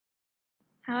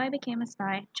How I Became a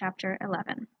Spy, Chapter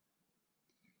 11.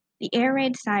 The air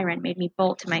raid siren made me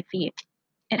bolt to my feet.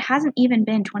 It hasn't even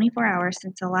been 24 hours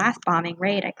since the last bombing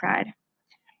raid, I cried.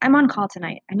 I'm on call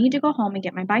tonight. I need to go home and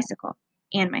get my bicycle.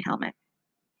 And my helmet.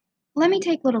 Let me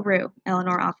take little Rue,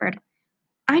 Eleanor offered.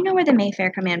 I know where the Mayfair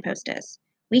command post is.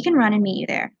 We can run and meet you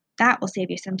there. That will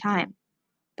save you some time.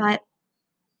 But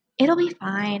it'll be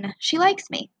fine. She likes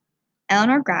me.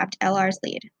 Eleanor grabbed LR's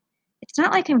lead. It's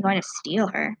not like I'm going to steal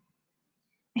her.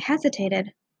 I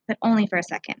hesitated, but only for a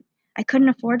second. I couldn't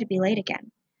afford to be late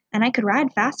again, and I could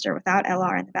ride faster without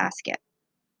LR in the basket.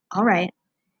 All right.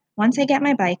 Once I get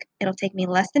my bike, it'll take me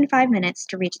less than 5 minutes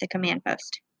to reach the command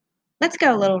post. Let's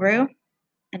go, little Rue.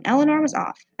 And Eleanor was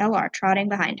off, LR trotting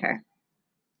behind her.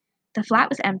 The flat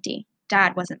was empty.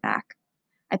 Dad wasn't back.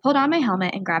 I pulled on my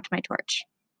helmet and grabbed my torch.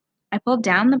 I pulled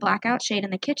down the blackout shade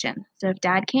in the kitchen, so if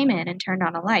Dad came in and turned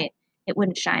on a light, it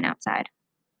wouldn't shine outside.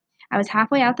 I was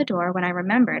halfway out the door when I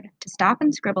remembered to stop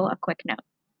and scribble a quick note.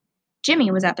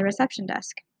 Jimmy was at the reception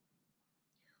desk.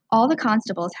 All the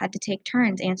constables had to take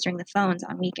turns answering the phones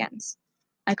on weekends.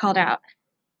 I called out,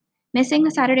 "Missing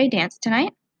the Saturday dance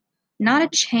tonight?" "Not a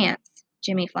chance,"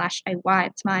 Jimmy flashed a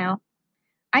wide smile.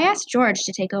 "I asked George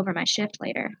to take over my shift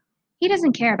later. He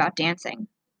doesn't care about dancing.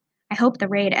 I hope the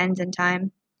raid ends in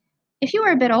time. If you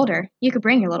were a bit older, you could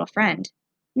bring your little friend.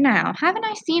 Now, haven't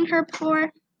I seen her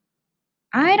before?"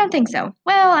 "I don't think so.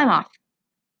 Well, I'm off."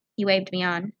 He waved me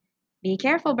on. "Be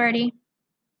careful, Bertie."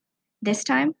 "This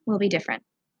time will be different,"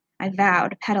 I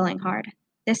vowed, pedaling hard.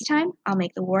 "This time, I'll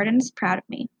make the wardens proud of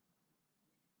me."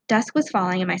 Dusk was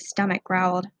falling and my stomach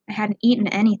growled. I hadn't eaten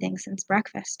anything since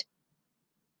breakfast.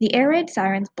 The air raid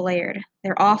sirens blared,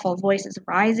 their awful voices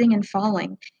rising and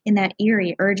falling in that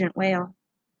eerie, urgent wail.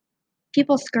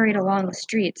 People scurried along the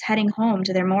streets, heading home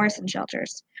to their Morrison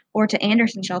shelters, or to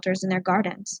Anderson shelters in their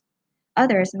gardens.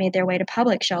 Others made their way to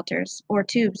public shelters or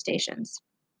tube stations.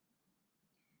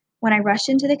 When I rushed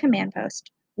into the command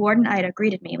post, Warden Ida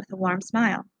greeted me with a warm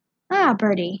smile. "Ah,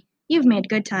 Bertie, you've made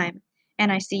good time,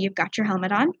 and I see you've got your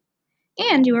helmet on.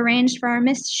 And you arranged for our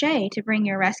Miss Shea to bring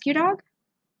your rescue dog?"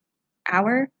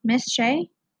 "Our Miss Shea?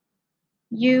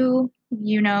 You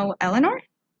know Eleanor?"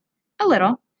 "A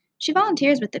little. She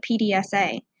volunteers with the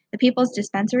PDSA, the People's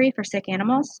Dispensary for Sick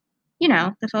Animals. You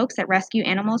know, the folks that rescue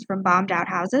animals from bombed-out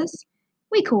houses.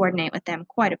 We coordinate with them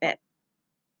quite a bit."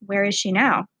 "Where is she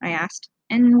now?" I asked.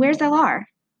 "And where's LR?"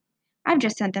 "I've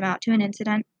just sent them out to an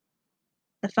incident."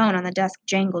 The phone on the desk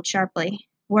jangled sharply.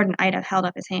 Warden Ida held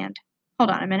up his hand.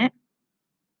 "Hold on a minute."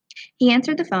 He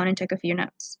answered the phone and took a few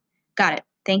notes. "Got it.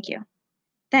 Thank you."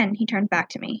 Then he turned back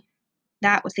to me.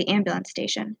 "That was the ambulance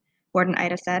station," Warden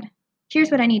Ida said.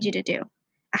 "Here's what I need you to do.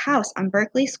 A house on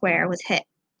Berkeley Square was hit.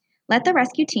 Let the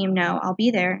rescue team know I'll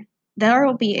be there. There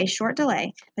will be a short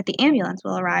delay, but the ambulance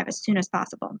will arrive as soon as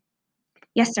possible."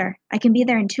 "Yes, sir. I can be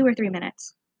there in 2 or 3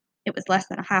 minutes." It was less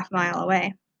than a half-mile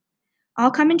away.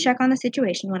 "I'll come and check on the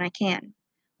situation when I can.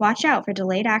 Watch out for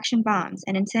delayed action bombs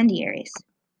and incendiaries,"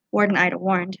 Warden Ida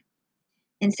warned.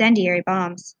 Incendiary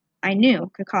bombs, I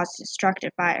knew, could cause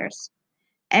destructive fires.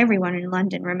 Everyone in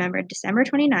London remembered December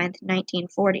 29,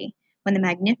 1940, when the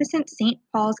magnificent St.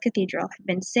 Paul's Cathedral had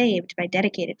been saved by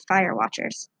dedicated fire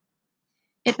watchers.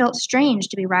 It felt strange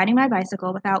to be riding my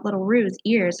bicycle without little Rue's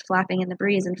ears flapping in the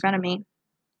breeze in front of me.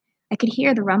 I could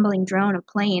hear the rumbling drone of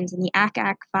planes and the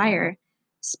ack-ack fire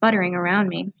sputtering around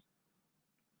me.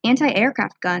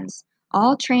 Anti-aircraft guns,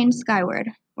 all trained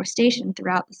skyward, were stationed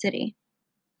throughout the city.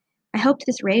 I hoped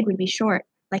this raid would be short,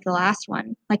 like the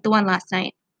one last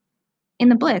night. In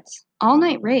the Blitz,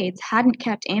 all-night raids hadn't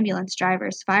kept ambulance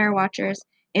drivers, fire watchers,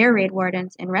 air raid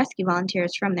wardens, and rescue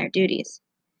volunteers from their duties.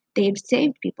 They had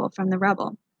saved people from the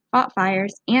rubble, fought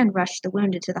fires, and rushed the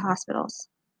wounded to the hospitals.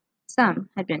 Some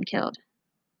had been killed.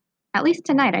 At least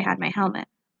tonight I had my helmet.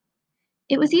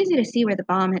 It was easy to see where the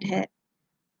bomb had hit.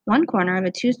 One corner of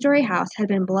a 2-story house had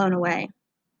been blown away.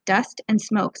 Dust and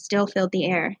smoke still filled the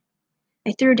air.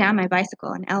 I threw down my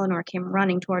bicycle and Eleanor came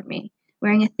running toward me,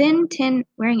 wearing a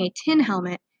tin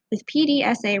helmet with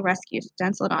PDSA Rescue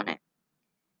stenciled on it.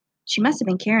 She must have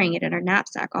been carrying it in her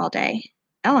knapsack all day.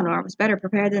 Eleanor was better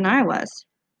prepared than I was.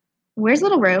 "Where's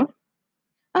little Rue?"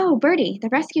 "Oh, Bertie, the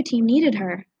rescue team needed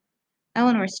her."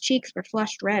 Eleanor's cheeks were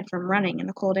flushed red from running in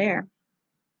the cold air.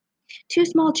 "2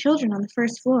 small children on the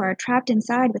first floor are trapped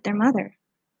inside with their mother."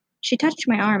 She touched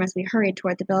my arm as we hurried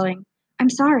toward the building. "I'm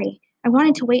sorry. I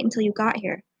wanted to wait until you got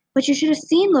here. But you should have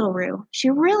seen little Rue. She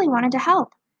really wanted to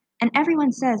help. And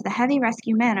everyone says the heavy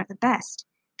rescue men are the best.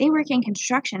 They work in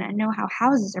construction and know how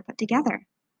houses are put together."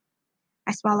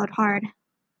 I swallowed hard.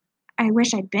 I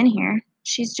wish I'd been here.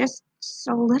 She's just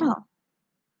so little.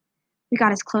 We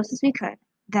got as close as we could.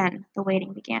 Then the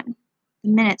waiting began. The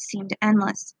minutes seemed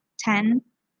endless. 10,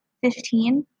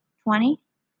 15, 20.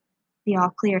 The all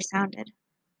clear sounded.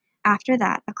 After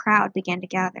that, a crowd began to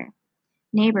gather.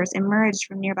 Neighbors emerged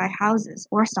from nearby houses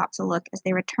or stopped to look as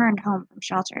they returned home from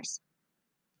shelters.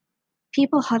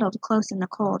 People huddled close in the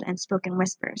cold and spoke in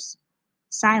whispers.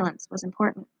 Silence was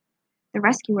important. The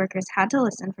rescue workers had to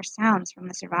listen for sounds from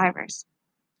the survivors.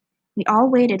 We all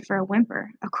waited for a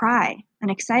whimper, a cry, an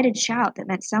excited shout that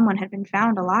meant someone had been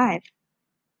found alive.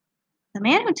 The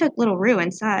man who took little Rue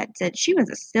inside said she was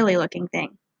a silly-looking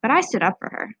thing, but I stood up for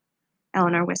her,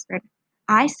 Eleanor whispered.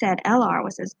 I said LR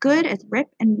was as good as Rip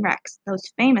and Rex,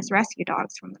 those famous rescue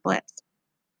dogs from the Blitz.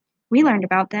 We learned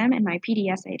about them in my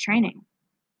PDSA training.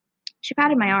 She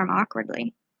patted my arm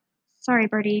awkwardly. Sorry,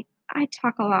 Bertie, I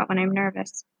talk a lot when I'm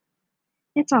nervous.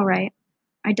 It's all right.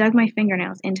 I dug my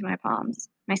fingernails into my palms.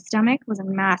 My stomach was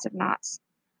in massive knots.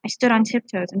 I stood on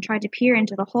tiptoes and tried to peer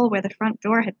into the hole where the front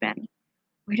door had been.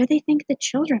 Where do they think the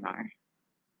children are?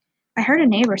 I heard a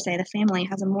neighbor say the family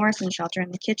has a Morrison shelter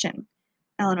in the kitchen,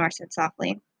 Eleanor said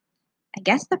softly. I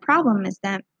guess the problem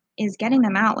is getting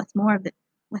them out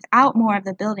without more of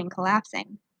the building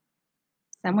collapsing.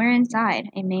 Somewhere inside,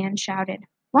 a man shouted,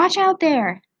 Watch out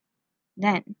there!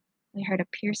 Then we heard a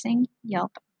piercing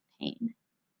yelp of pain.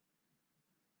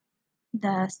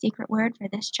 The secret word for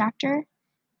this chapter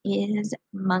is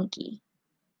monkey.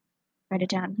 Write it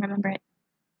down. Remember it.